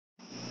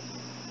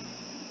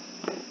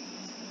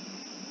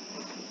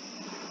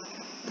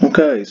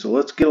Okay, so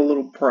let's get a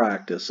little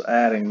practice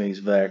adding these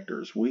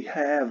vectors. We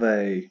have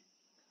a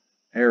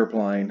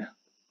airplane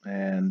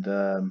and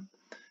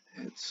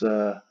it's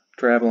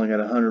traveling at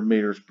 100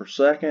 meters per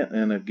second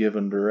in a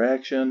given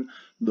direction.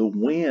 The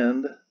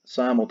wind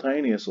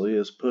simultaneously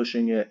is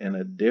pushing it in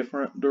a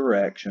different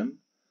direction.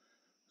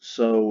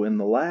 So in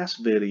the last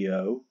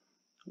video,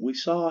 we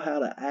saw how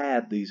to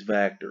add these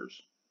vectors.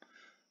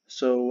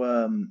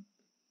 So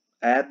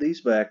add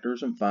these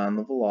vectors and find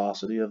the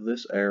velocity of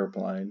this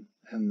airplane,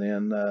 and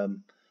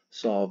then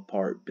solve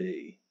part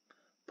B.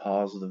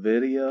 Pause the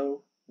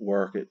video,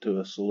 work it to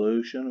a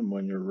solution, and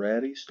when you're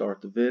ready,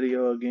 start the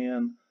video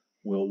again.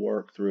 We'll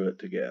work through it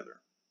together.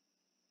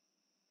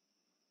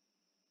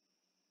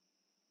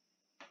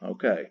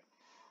 Okay,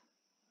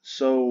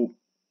 so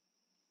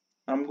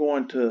I'm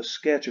going to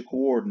sketch a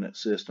coordinate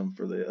system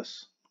for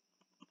this.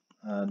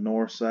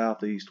 North,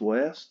 south, east,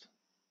 west.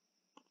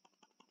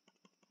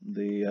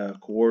 The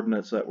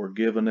coordinates that were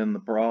given in the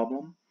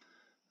problem.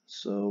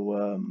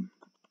 So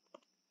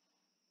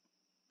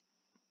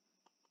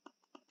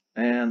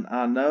and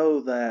I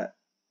know that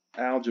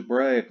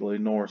algebraically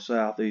north,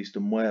 south, east,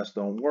 and west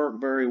don't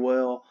work very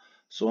well,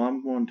 so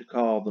I'm going to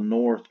call the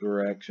north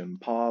direction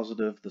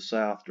positive, the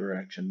south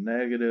direction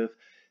negative,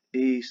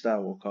 east I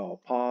will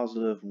call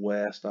positive,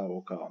 west I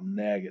will call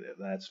negative.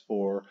 That's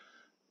for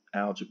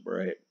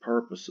algebraic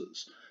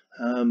purposes.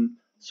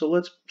 So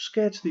let's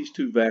sketch these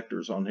two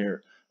vectors on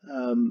here.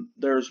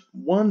 There's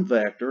one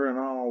vector, and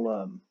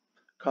I'll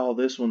call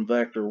this one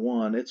vector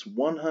 1. It's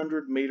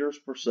 100 meters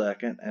per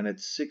second, and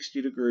it's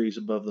 60 degrees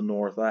above the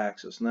north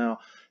axis. Now,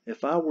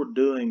 if I were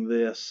doing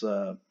this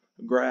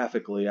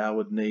graphically, I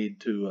would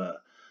need to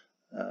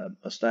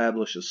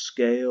establish a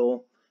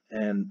scale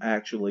and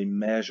actually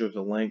measure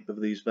the length of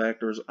these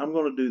vectors. I'm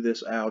going to do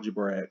this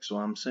algebraic, so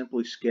I'm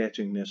simply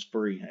sketching this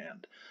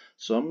freehand.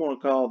 So I'm going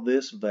to call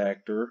this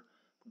vector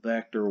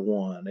vector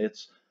 1.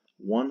 It's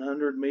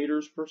 100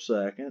 meters per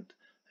second,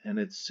 and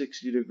it's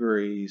 60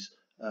 degrees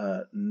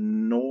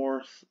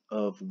north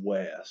of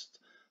west.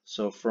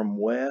 So from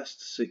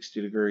west,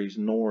 60 degrees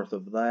north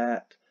of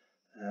that.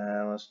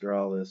 Let's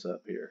draw this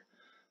up here.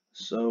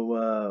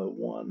 So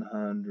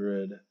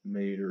 100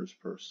 meters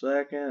per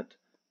second,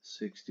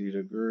 60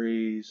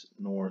 degrees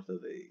north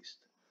of east.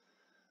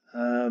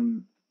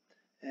 And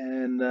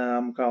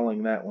I'm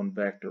calling that one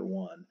vector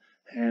 1.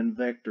 And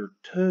vector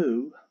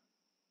 2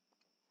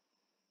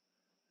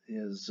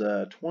 is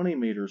 20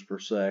 meters per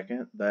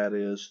second. That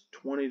is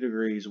 20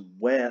 degrees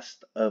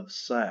west of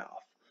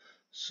south.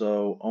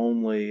 So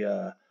only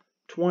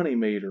 20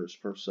 meters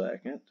per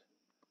second,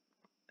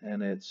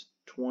 and it's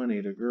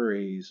 20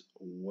 degrees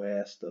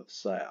west of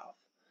south.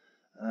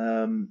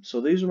 So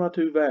these are my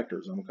two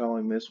vectors. I'm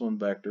calling this one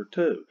vector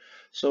 2.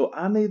 So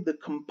I need the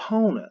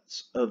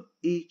components of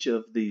each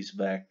of these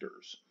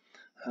vectors.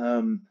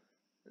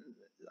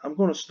 I'm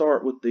going to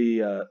start with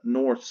the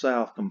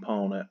north-south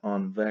component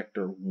on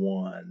vector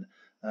 1,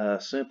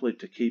 simply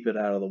to keep it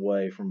out of the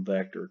way from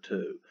vector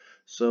 2.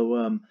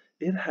 So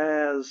it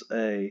has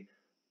a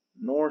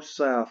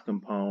north-south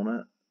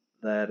component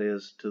that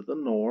is to the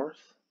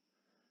north,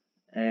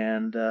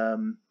 and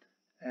an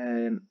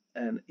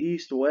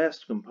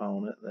east-west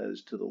component that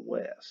is to the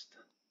west.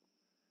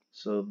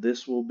 So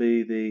this will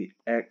be the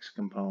x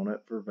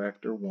component for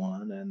vector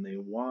 1 and the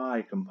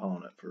y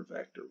component for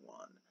vector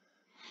 1.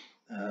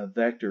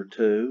 Vector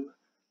 2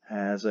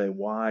 has a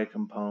y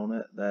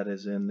component that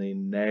is in the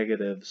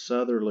negative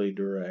southerly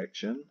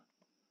direction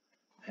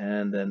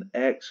and an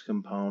x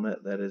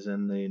component that is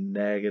in the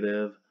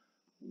negative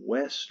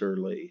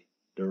westerly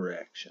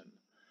direction.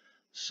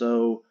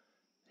 So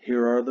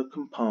here are the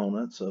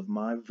components of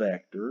my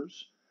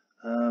vectors.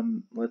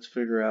 Let's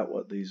figure out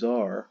what these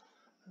are.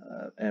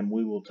 And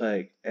we will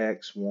take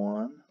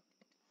x1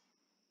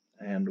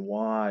 and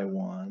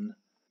y1,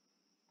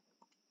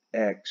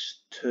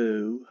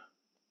 x2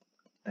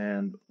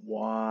 and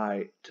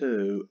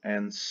y2,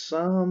 and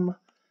sum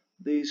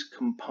these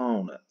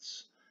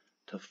components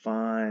to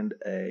find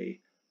a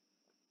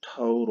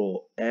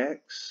total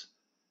x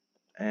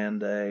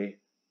and a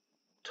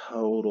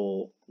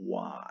total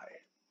y.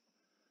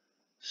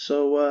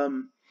 So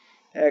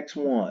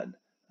x1,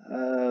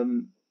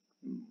 the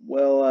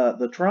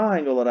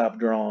triangle that I've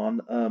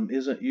drawn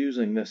isn't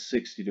using this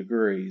 60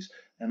 degrees,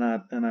 and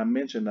I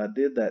mentioned I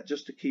did that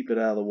just to keep it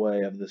out of the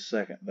way of the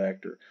second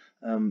vector.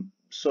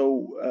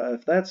 So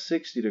if that's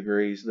 60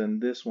 degrees, then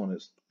this one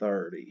is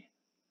 30,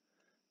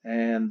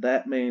 and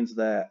that means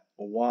that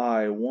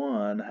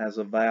y1 has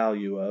a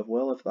value of,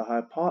 well, if the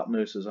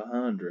hypotenuse is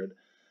 100,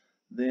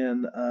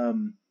 then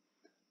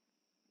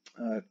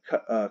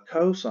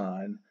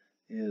cosine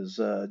is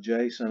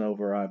adjacent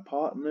over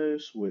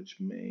hypotenuse, which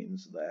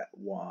means that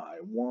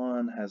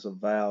y1 has a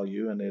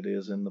value, and it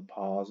is in the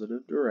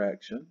positive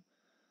direction,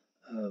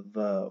 of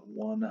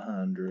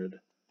 100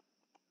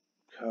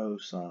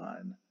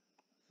 cosine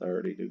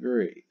 30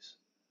 degrees,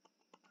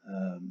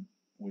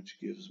 which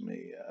gives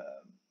me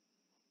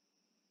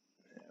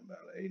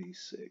about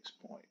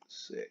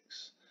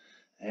 86.6.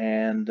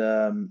 And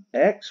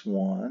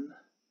x1,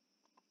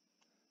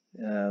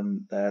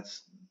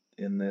 that's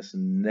in this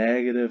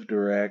negative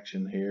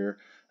direction here,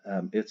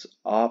 it's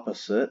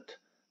opposite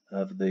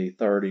of the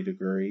 30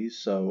 degrees.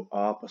 So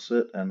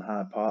opposite and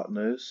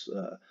hypotenuse,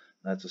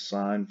 that's a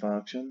sine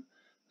function.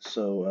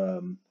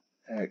 So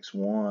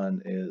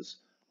x1 is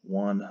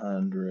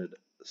 100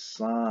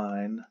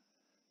 sine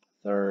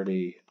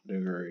 30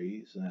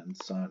 degrees, and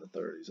sine of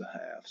 30 is a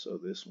half. So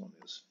this one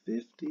is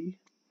 50.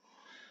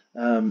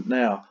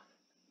 Now,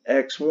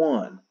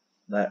 x1,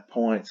 that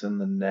points in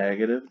the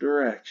negative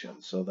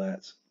direction, so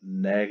that's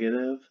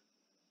negative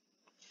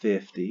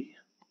 50.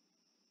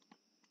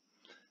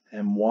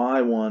 And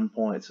y1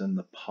 points in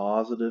the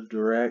positive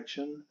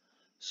direction,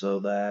 so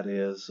that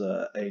is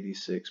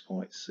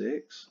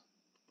 86.6.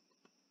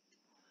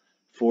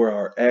 For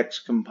our x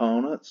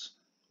components,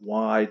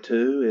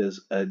 y2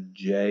 is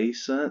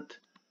adjacent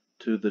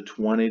to the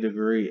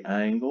 20-degree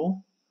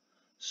angle.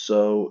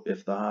 So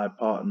if the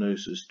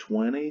hypotenuse is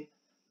 20,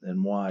 then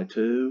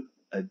y2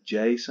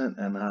 adjacent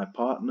and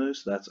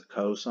hypotenuse, that's a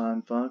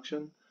cosine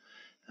function.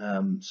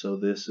 So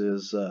this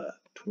is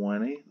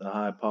 20, the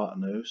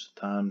hypotenuse,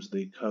 times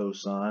the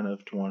cosine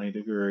of 20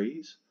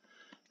 degrees.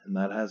 And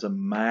that has a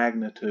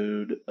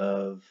magnitude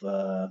of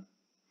about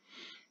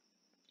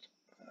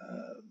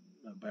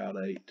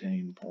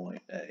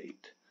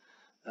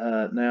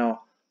 18.8.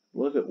 Now,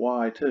 look at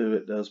y2.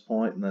 It does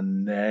point in the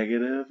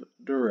negative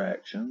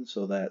direction,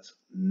 so that's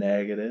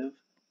negative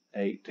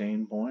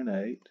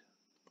 18.8.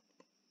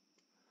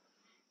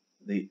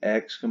 The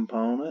x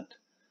component,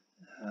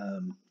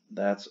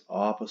 that's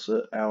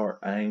opposite our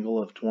angle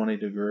of 20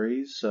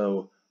 degrees,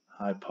 so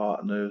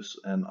hypotenuse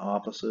and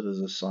opposite is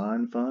a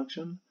sine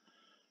function.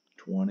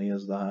 20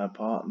 is the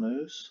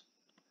hypotenuse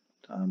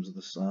times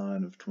the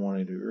sine of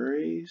 20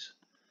 degrees.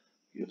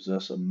 Gives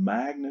us a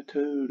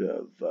magnitude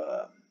of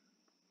about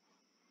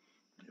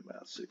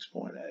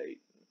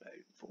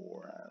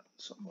 6.884,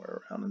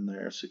 somewhere around in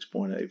there,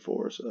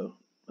 6.84. So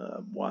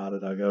why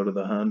did I go to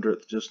the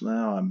hundredth just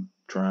now? I'm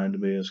trying to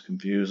be as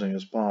confusing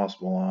as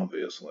possible,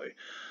 obviously.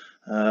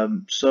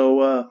 That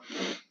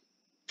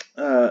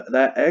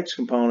x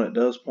component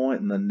does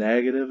point in the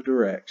negative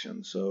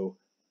direction, so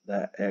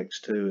that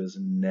x2 is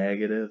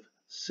negative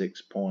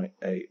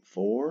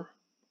 6.84.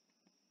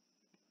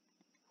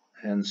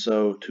 And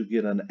so to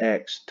get an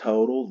x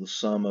total, the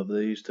sum of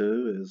these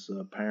two is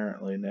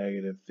apparently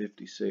negative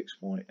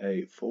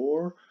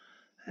 56.84.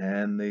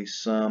 And the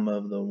sum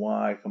of the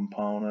y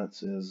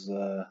components is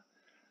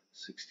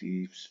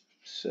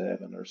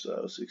 67 or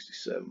so,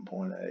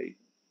 67.8.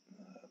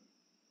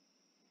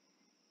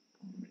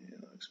 Yeah,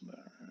 looks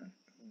about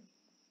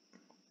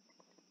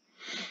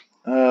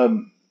right.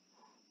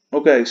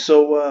 Okay,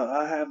 so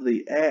I have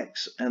the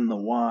x and the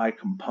y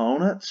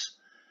components.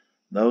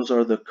 Those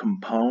are the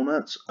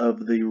components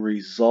of the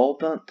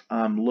resultant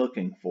I'm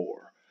looking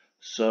for.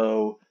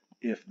 So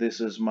if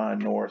this is my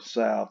north,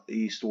 south,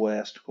 east,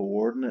 west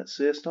coordinate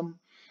system,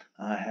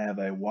 I have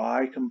a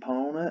y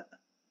component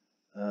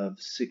of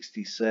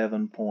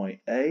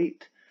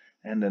 67.8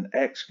 and an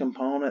x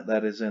component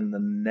that is in the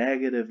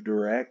negative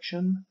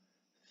direction,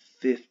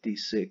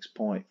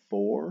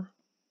 56.4.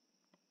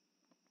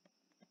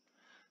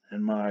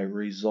 And my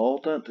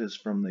resultant is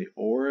from the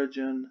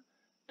origin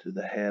to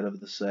the head of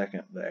the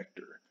second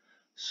vector.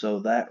 So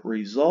that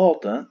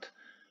resultant,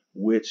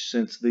 which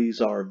since these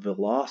are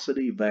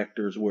velocity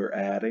vectors we're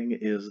adding,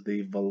 is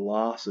the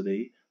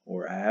velocity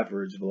or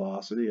average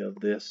velocity of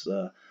this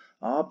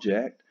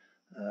object.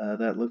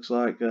 That looks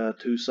like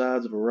two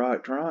sides of a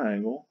right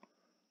triangle.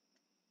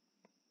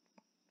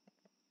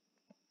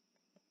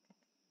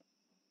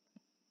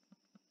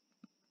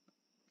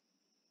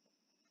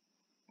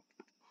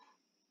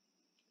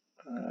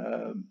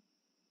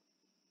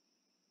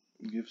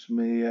 Gives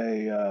me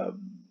a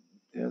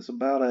it's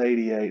about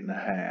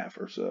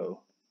 88.5 or so.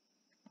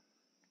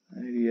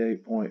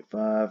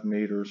 88.5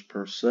 meters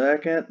per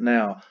second.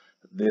 Now,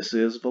 this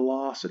is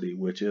velocity,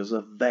 which is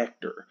a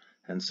vector.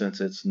 And since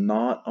it's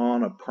not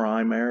on a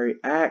primary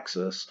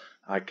axis,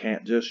 I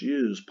can't just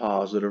use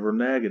positive or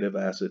negative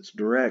as its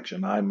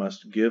direction. I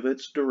must give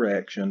its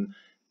direction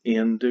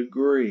in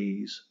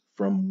degrees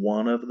from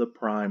one of the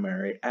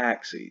primary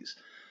axes.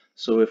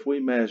 So if we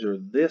measure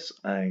this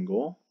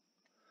angle,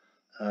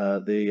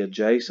 the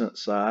adjacent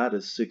side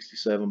is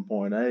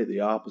 67.8,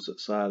 the opposite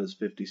side is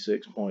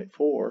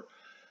 56.4.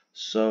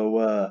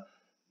 So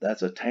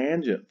that's a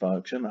tangent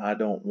function. I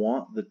don't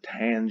want the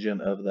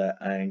tangent of that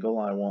angle.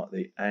 I want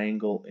the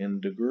angle in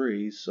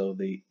degrees. So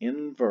the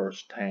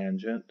inverse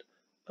tangent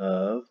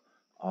of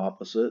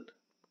opposite,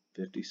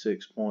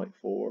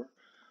 56.4,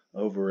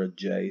 over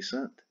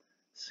adjacent,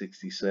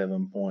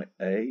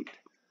 67.8,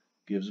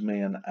 gives me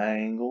an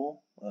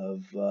angle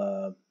of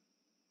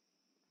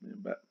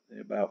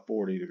about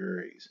 40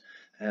 degrees.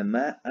 And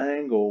that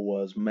angle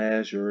was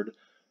measured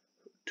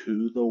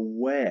to the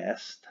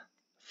west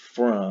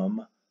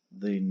from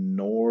the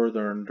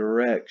northern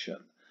direction.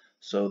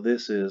 So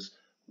this is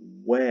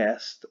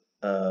west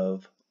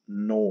of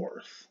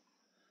north.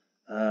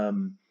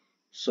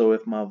 So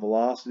if my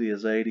velocity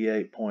is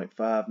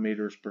 88.5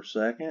 meters per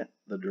second,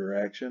 the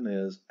direction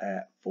is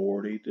at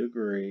 40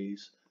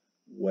 degrees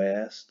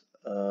west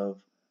of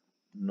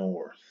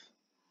north.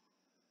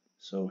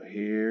 So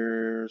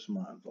here's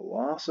my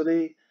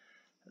velocity.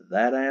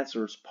 That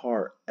answers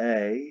part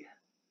A.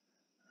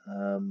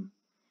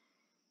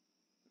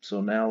 So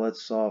now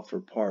let's solve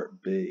for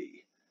part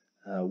B.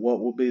 What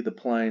will be the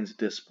plane's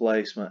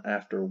displacement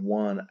after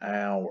 1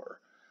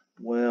 hour?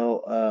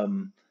 Well,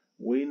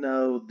 we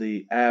know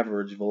the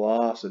average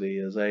velocity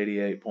is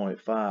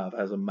 88.5,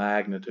 has a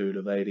magnitude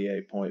of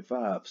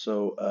 88.5.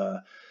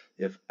 So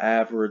if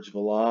average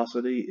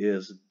velocity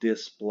is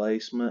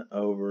displacement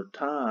over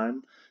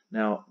time,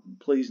 now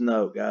please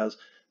note, guys,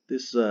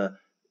 this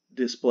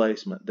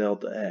displacement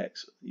delta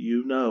x.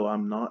 You know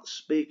I'm not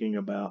speaking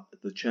about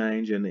the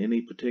change in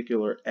any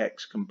particular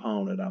x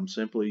component. I'm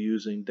simply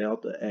using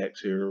delta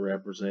x here to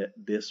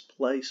represent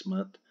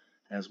displacement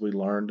as we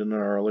learned in an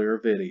earlier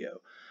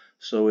video.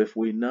 So if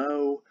we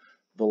know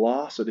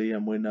velocity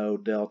and we know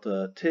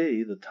delta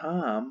t, the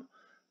time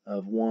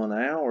of 1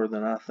 hour,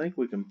 then I think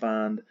we can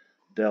find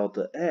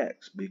delta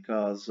x,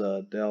 because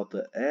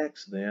delta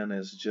x then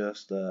is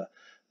just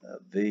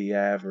v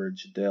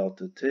average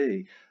delta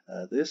t.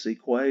 This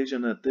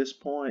equation at this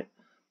point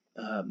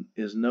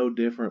is no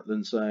different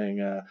than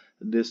saying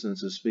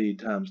distance is speed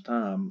times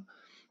time.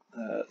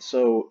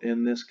 So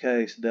in this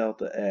case,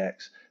 delta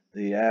x,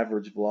 the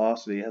average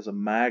velocity has a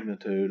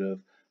magnitude of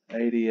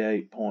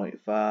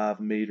 88.5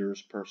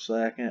 meters per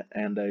second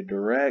and a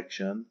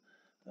direction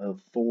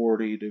of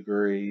 40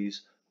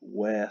 degrees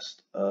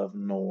west of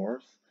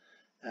north.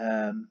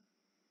 And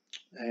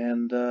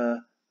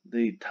the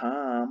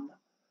time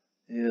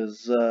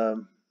is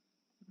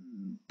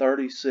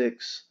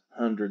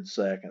 3,600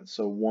 seconds.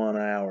 So 1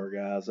 hour,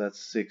 guys,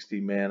 that's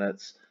 60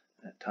 minutes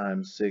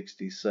times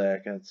 60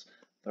 seconds,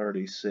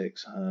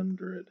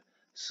 3,600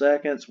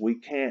 seconds. We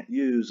can't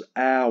use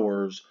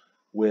hours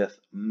with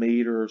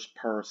meters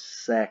per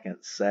second.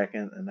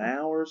 Second and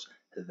hours,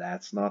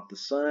 that's not the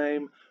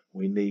same.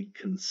 We need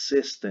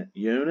consistent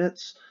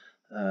units.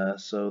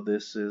 So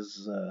this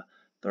is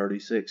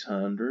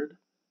 3,600.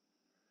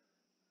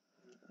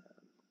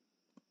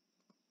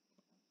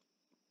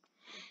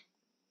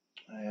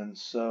 And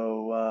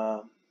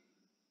so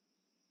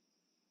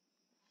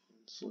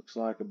this looks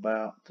like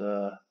about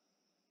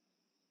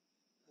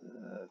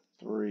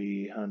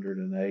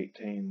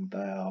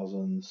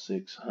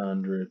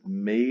 318,600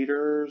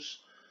 meters,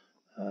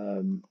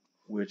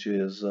 which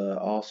is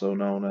also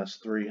known as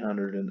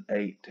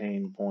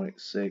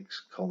 318.6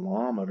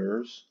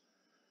 kilometers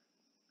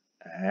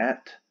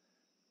at,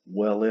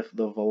 well, if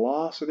the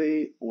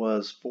velocity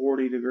was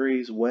 40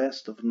 degrees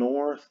west of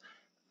north,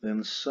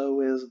 then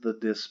so is the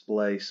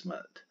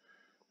displacement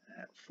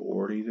at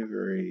 40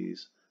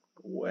 degrees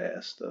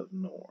west of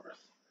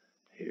north.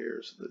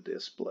 Here's the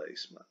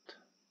displacement.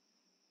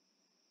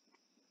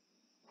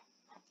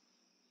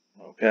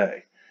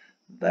 Okay,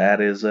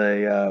 that is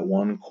a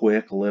one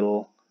quick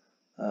little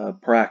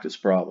practice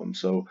problem.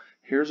 So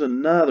here's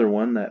another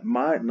one that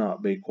might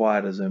not be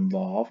quite as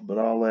involved, but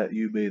I'll let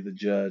you be the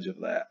judge of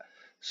that.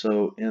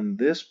 So in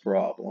this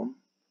problem,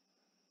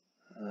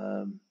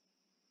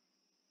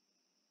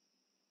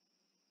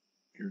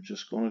 you're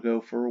just going to go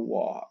for a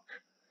walk.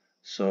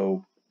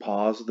 So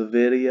pause the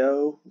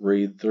video,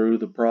 read through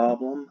the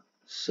problem,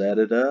 set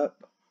it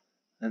up,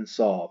 and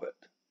solve it.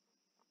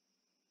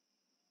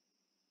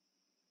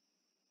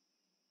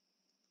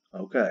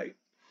 Okay,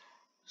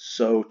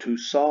 so to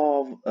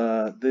solve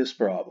this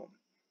problem,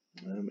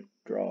 let me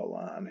draw a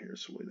line here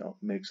so we don't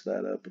mix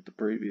that up with the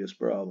previous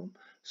problem.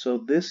 So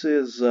this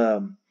is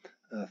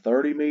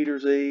 30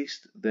 meters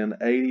east, then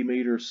 80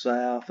 meters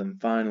south, and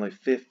finally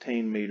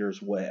 15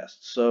 meters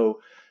west.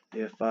 So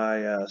if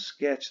I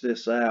sketch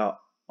this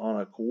out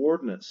on a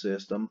coordinate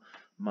system,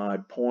 my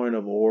point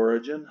of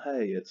origin,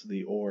 hey, it's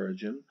the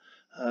origin,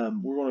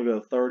 we're going to go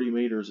 30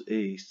 meters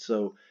east.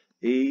 So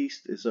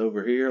east is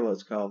over here,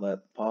 let's call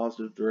that the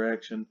positive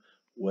direction.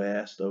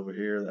 West over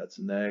here, that's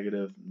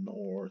negative.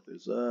 North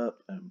is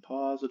up and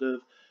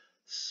positive.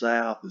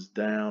 South is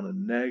down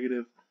and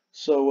negative.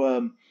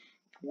 So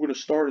we're going to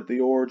start at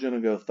the origin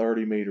and go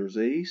 30 meters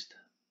east.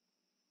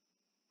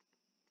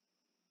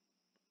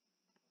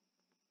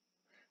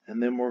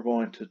 And then we're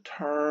going to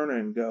turn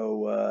and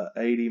go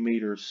 80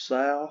 meters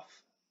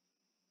south.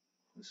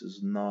 This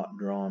is not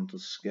drawn to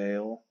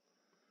scale.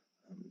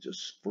 I'm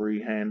just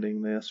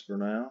freehanding this for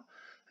now.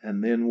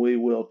 And then we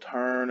will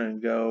turn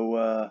and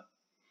go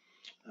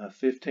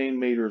 15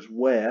 meters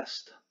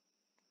west.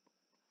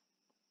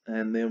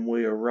 And then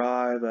we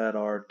arrive at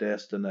our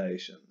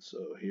destination.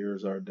 So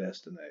here's our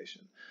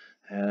destination.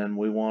 And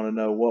we want to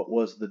know what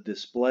was the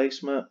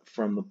displacement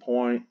from the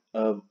point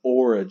of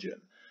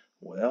origin.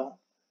 Well,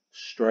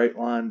 straight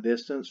line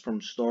distance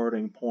from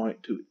starting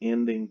point to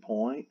ending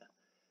point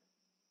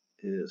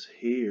is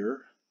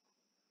here.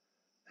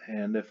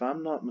 And if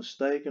I'm not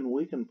mistaken,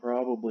 we can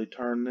probably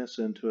turn this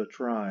into a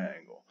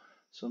triangle.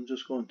 So I'm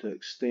just going to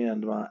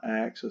extend my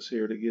axis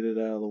here to get it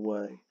out of the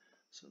way.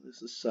 So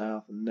this is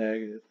south and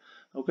negative.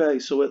 Okay,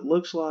 so it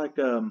looks like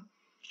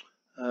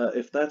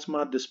If that's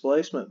my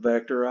displacement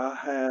vector, I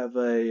have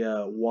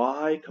a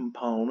y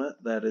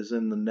component that is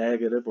in the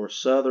negative or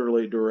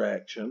southerly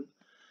direction,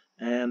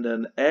 and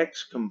an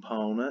x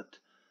component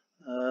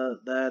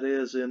that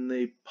is in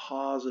the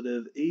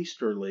positive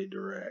easterly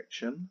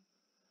direction.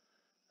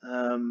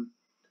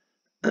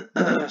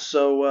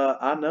 So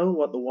I know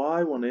what the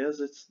y one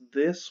is. It's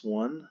this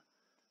one.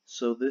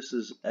 So this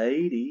is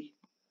 80.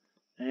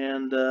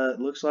 And it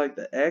looks like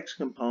the x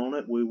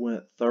component, we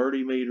went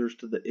 30 meters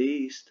to the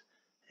east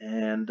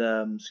and,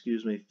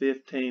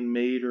 15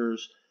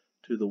 meters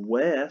to the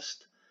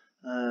west.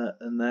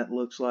 And that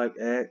looks like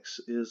x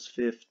is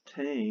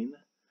 15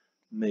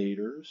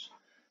 meters.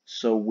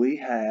 So we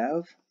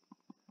have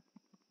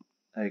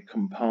a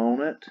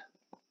component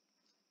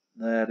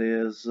that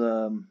is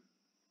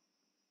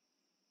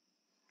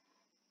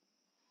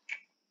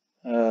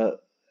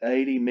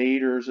 80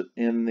 meters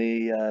in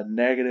the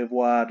negative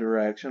y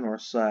direction or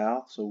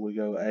south, so we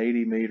go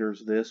 80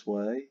 meters this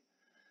way,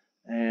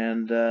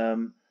 and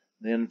then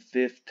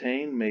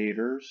 15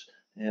 meters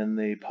in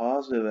the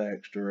positive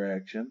x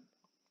direction,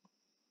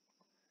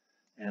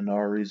 and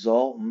our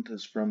resultant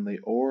is from the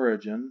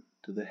origin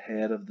to the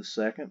head of the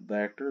second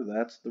vector.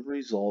 That's the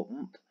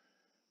resultant,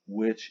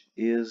 which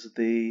is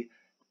the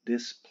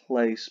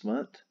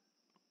displacement.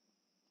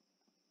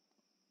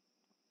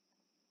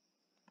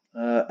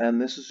 And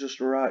this is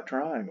just a right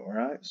triangle,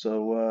 right?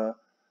 So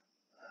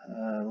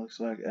looks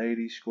like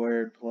 80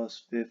 squared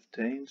plus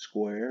 15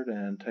 squared,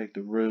 and take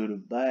the root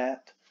of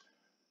that.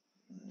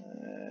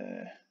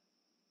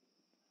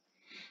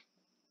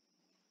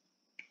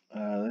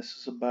 This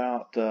is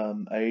about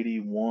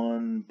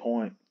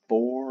 81.4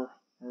 or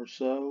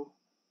so.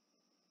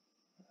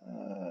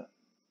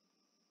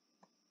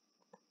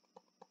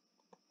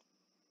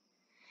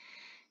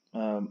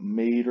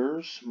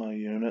 Meters, my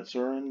units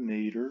are in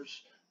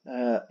meters.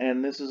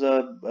 And this is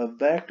a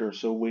vector,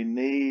 so we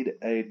need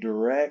a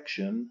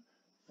direction.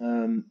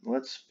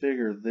 Let's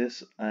figure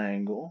this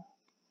angle.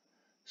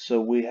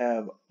 So we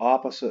have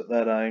opposite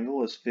that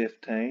angle is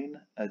 15,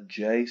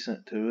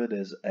 adjacent to it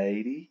is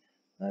 80.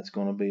 That's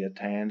going to be a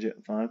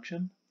tangent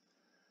function.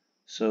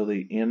 So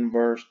the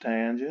inverse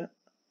tangent,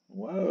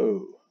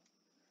 whoa,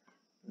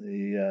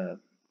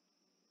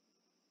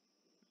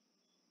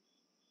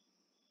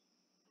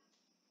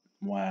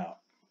 wow.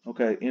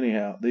 Okay,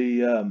 anyhow,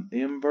 the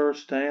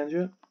inverse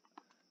tangent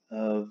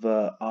of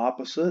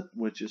opposite,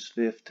 which is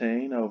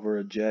 15, over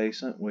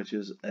adjacent, which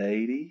is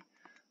 80,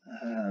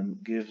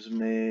 gives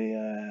me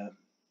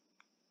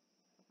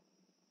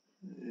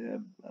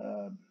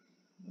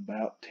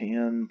about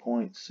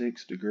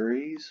 10.6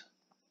 degrees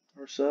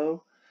or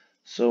so.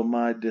 So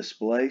my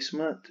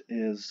displacement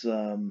is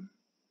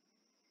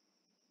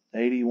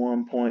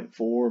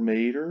 81.4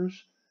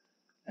 meters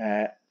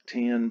at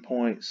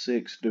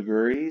 10.6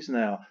 degrees.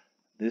 Now,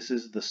 this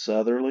is the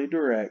southerly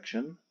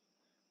direction,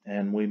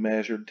 and we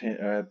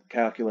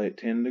calculate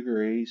 10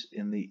 degrees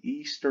in the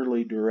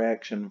easterly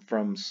direction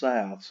from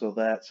south. So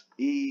that's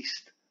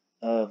east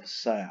of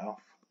south.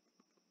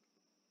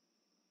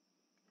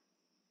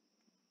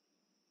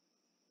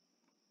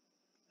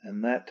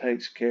 And that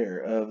takes care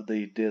of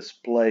the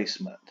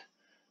displacement.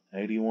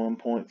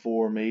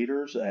 81.4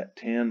 meters at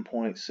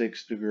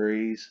 10.6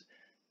 degrees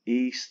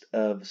east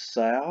of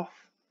south.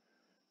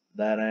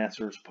 That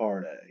answers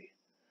part A.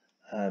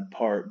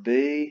 Part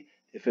B,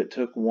 if it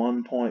took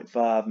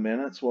 1.5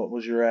 minutes, what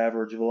was your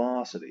average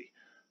velocity?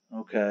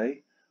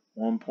 Okay,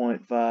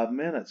 1.5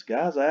 minutes.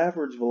 Guys,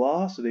 average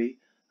velocity,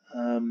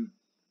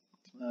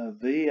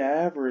 V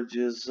average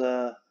is,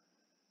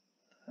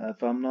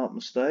 if I'm not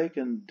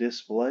mistaken,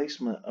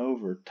 displacement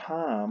over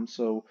time.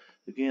 So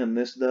again,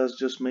 this does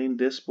just mean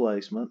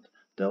displacement,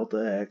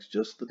 delta x,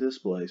 just the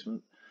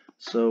displacement.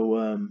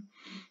 So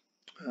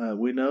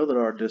we know that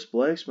our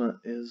displacement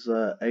is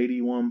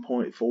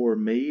 81.4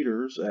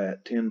 meters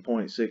at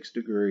 10.6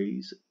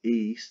 degrees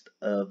east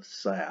of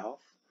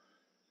south.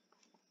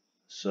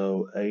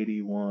 So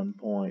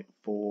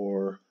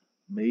 81.4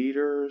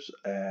 meters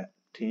at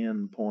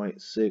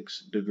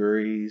 10.6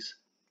 degrees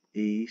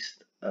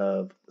east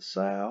of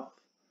south.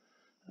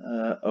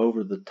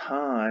 Over the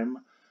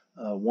time,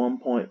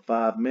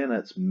 1.5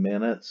 minutes.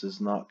 Minutes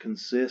is not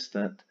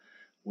consistent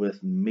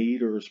with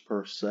meters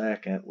per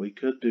second. We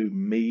could do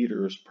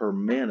meters per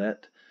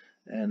minute,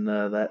 and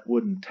that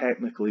wouldn't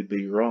technically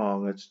be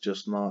wrong. It's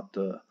just not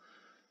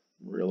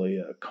really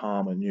a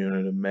common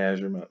unit of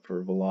measurement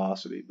for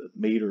velocity, but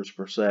meters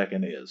per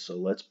second is. So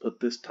let's put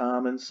this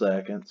time in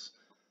seconds.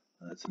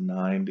 That's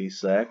 90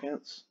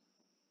 seconds.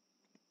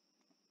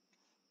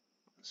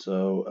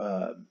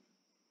 So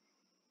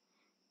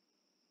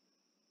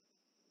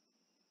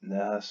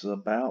that's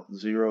about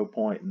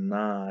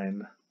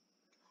 0.9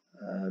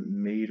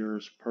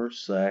 meters per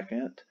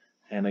second.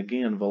 And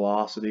again,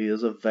 velocity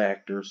is a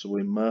vector, so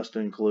we must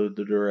include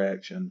the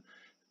direction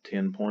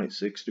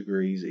 10.6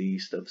 degrees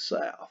east of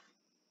south.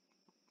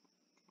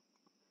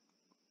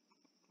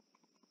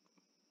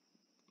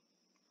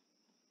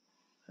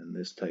 And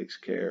this takes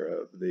care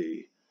of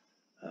the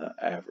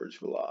average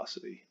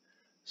velocity.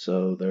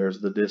 So there's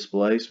the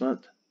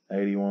displacement,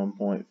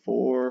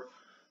 81.4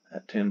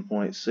 at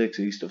 10.6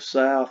 east of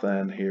south,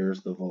 and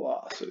here's the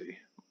velocity.